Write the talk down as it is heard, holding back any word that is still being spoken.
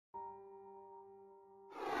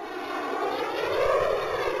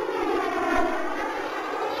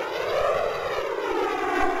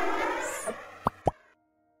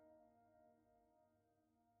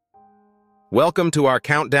Welcome to our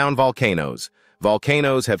countdown volcanoes.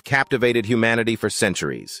 Volcanoes have captivated humanity for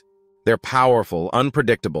centuries. They're powerful,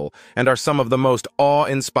 unpredictable, and are some of the most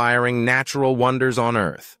awe-inspiring natural wonders on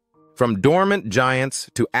Earth. From dormant giants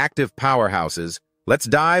to active powerhouses, let's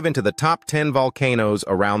dive into the top 10 volcanoes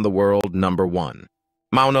around the world. Number 1.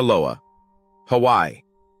 Mauna Loa, Hawaii.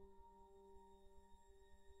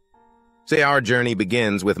 Our journey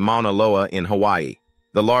begins with Mauna Loa in Hawaii,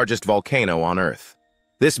 the largest volcano on Earth.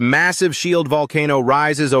 This massive shield volcano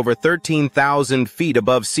rises over 13,000 feet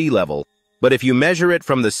above sea level, but if you measure it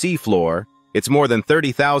from the seafloor, it's more than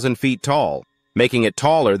 30,000 feet tall, making it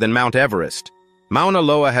taller than Mount Everest. Mauna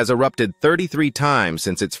Loa has erupted 33 times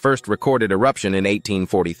since its first recorded eruption in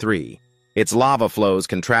 1843. Its lava flows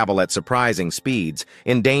can travel at surprising speeds,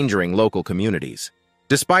 endangering local communities.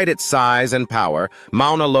 Despite its size and power,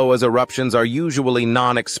 Mauna Loa's eruptions are usually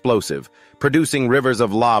non-explosive, producing rivers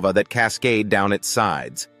of lava that cascade down its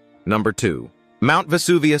sides. Number 2. Mount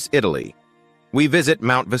Vesuvius, Italy. We visit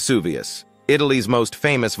Mount Vesuvius, Italy's most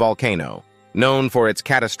famous volcano, known for its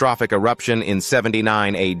catastrophic eruption in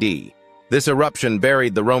 79 AD. This eruption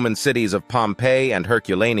buried the Roman cities of Pompeii and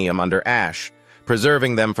Herculaneum under ash,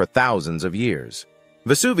 preserving them for thousands of years.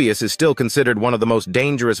 Vesuvius is still considered one of the most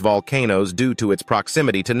dangerous volcanoes due to its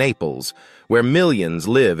proximity to Naples, where millions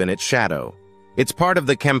live in its shadow. It's part of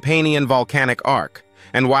the Campanian volcanic arc,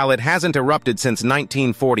 and while it hasn't erupted since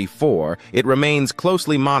 1944, it remains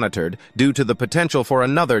closely monitored due to the potential for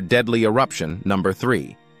another deadly eruption. Number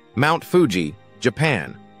 3. Mount Fuji,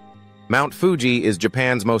 Japan. Mount Fuji is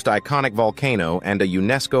Japan's most iconic volcano and a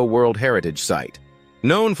UNESCO World Heritage Site.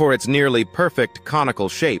 Known for its nearly perfect conical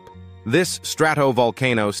shape, this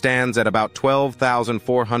stratovolcano stands at about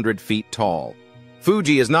 12,400 feet tall.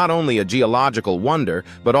 Fuji is not only a geological wonder,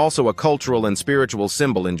 but also a cultural and spiritual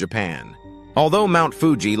symbol in Japan. Although Mount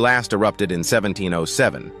Fuji last erupted in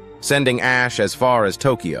 1707, sending ash as far as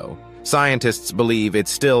Tokyo, scientists believe it's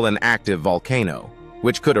still an active volcano,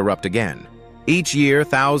 which could erupt again. Each year,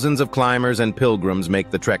 thousands of climbers and pilgrims make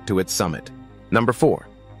the trek to its summit. Number 4.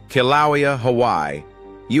 Kilauea, Hawaii.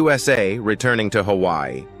 USA. Returning to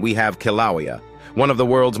Hawaii, we have Kilauea, one of the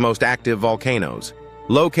world's most active volcanoes.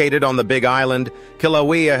 Located on the Big Island,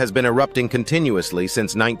 Kilauea has been erupting continuously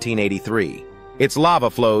since 1983. Its lava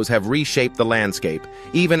flows have reshaped the landscape,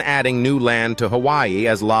 even adding new land to Hawaii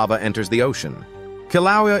as lava enters the ocean.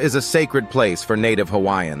 Kilauea is a sacred place for native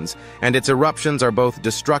Hawaiians, and its eruptions are both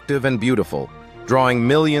destructive and beautiful, drawing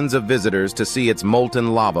millions of visitors to see its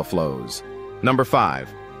molten lava flows. Number 5.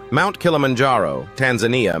 Mount Kilimanjaro,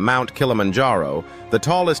 Tanzania. Mount Kilimanjaro, the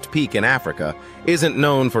tallest peak in Africa, isn't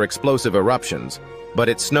known for explosive eruptions, but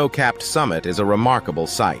its snow-capped summit is a remarkable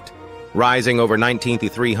sight. Rising over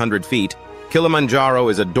 19,300 feet, Kilimanjaro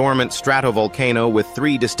is a dormant stratovolcano with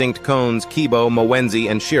 3 distinct cones: Kibo,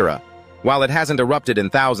 Mwenzi, and Shira. While it hasn't erupted in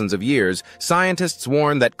thousands of years, scientists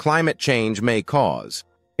warn that climate change may cause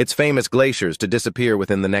its famous glaciers to disappear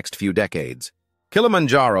within the next few decades.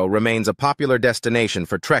 Kilimanjaro remains a popular destination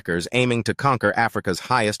for trekkers aiming to conquer Africa's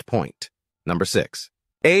highest point. Number 6.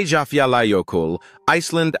 Eyjafjallajökull,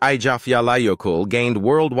 Iceland. Eyjafjallajökull gained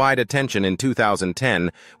worldwide attention in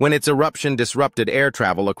 2010 when its eruption disrupted air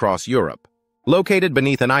travel across Europe. Located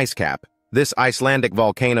beneath an ice cap, this Icelandic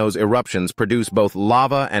volcano's eruptions produce both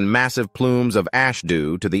lava and massive plumes of ash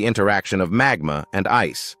due to the interaction of magma and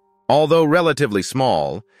ice. Although relatively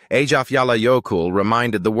small, Eyjafjallajökull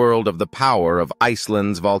reminded the world of the power of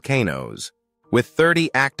Iceland's volcanoes. With 30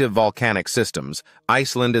 active volcanic systems,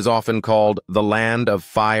 Iceland is often called the land of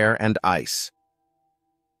fire and ice.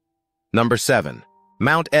 Number 7.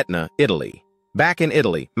 Mount Etna, Italy. Back in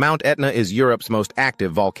Italy, Mount Etna is Europe's most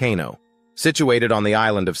active volcano. Situated on the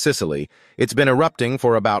island of Sicily, it's been erupting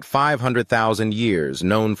for about 500,000 years,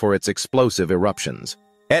 known for its explosive eruptions.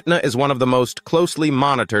 Etna is one of the most closely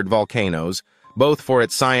monitored volcanoes, both for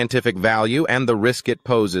its scientific value and the risk it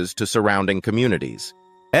poses to surrounding communities.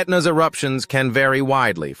 Etna's eruptions can vary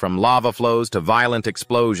widely, from lava flows to violent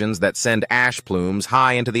explosions that send ash plumes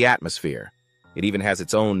high into the atmosphere. It even has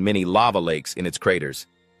its own mini lava lakes in its craters.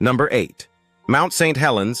 Number 8. Mount St.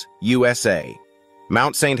 Helens, USA.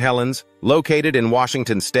 Mount St. Helens, located in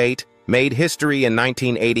Washington State, made history in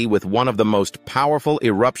 1980 with one of the most powerful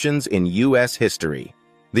eruptions in U.S. history.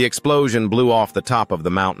 The explosion blew off the top of the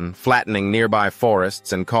mountain, flattening nearby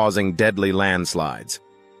forests and causing deadly landslides.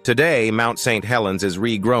 Today, Mount St. Helens is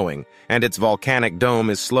regrowing, and its volcanic dome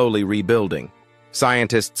is slowly rebuilding.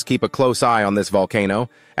 Scientists keep a close eye on this volcano,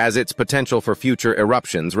 as its potential for future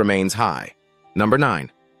eruptions remains high. Number 9.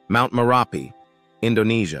 Mount Merapi,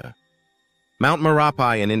 Indonesia. Mount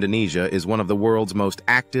Merapi in Indonesia is one of the world's most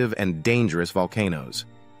active and dangerous volcanoes.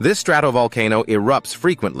 This stratovolcano erupts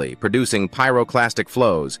frequently, producing pyroclastic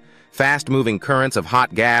flows, fast-moving currents of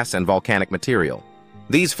hot gas and volcanic material.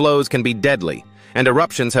 These flows can be deadly, and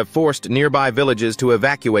eruptions have forced nearby villages to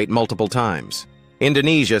evacuate multiple times.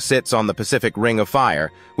 Indonesia sits on the Pacific Ring of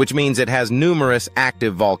Fire, which means it has numerous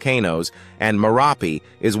active volcanoes, and Merapi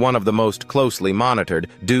is one of the most closely monitored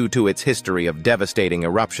due to its history of devastating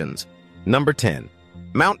eruptions. Number 10.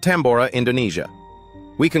 Mount Tambora, Indonesia.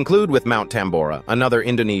 We conclude with Mount Tambora, another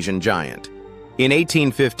Indonesian giant. In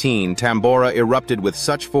 1815, Tambora erupted with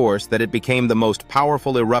such force that it became the most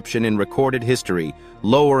powerful eruption in recorded history,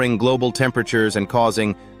 lowering global temperatures and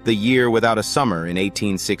causing the year without a summer in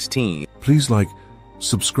 1816. Please like,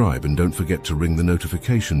 subscribe, and don't forget to ring the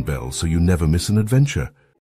notification bell so you never miss an adventure.